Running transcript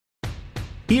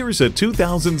Here's a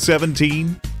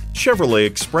 2017 Chevrolet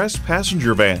Express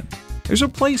passenger van. There's a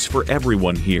place for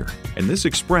everyone here, and this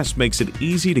Express makes it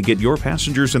easy to get your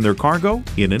passengers and their cargo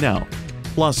in and out.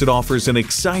 Plus, it offers an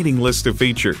exciting list of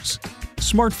features: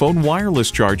 smartphone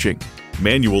wireless charging,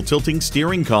 manual tilting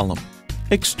steering column,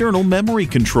 external memory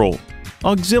control,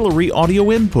 auxiliary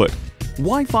audio input,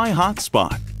 Wi-Fi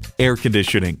hotspot, air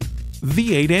conditioning,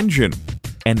 V8 engine,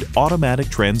 and automatic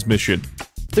transmission.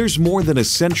 There's more than a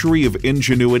century of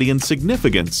ingenuity and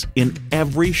significance in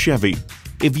every Chevy.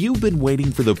 If you've been waiting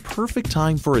for the perfect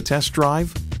time for a test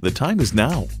drive, the time is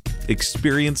now.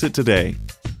 Experience it today.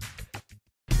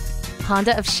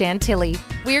 Honda of Chantilly.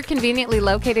 We're conveniently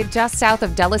located just south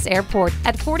of Dulles Airport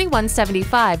at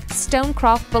 4175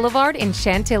 Stonecroft Boulevard in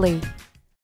Chantilly.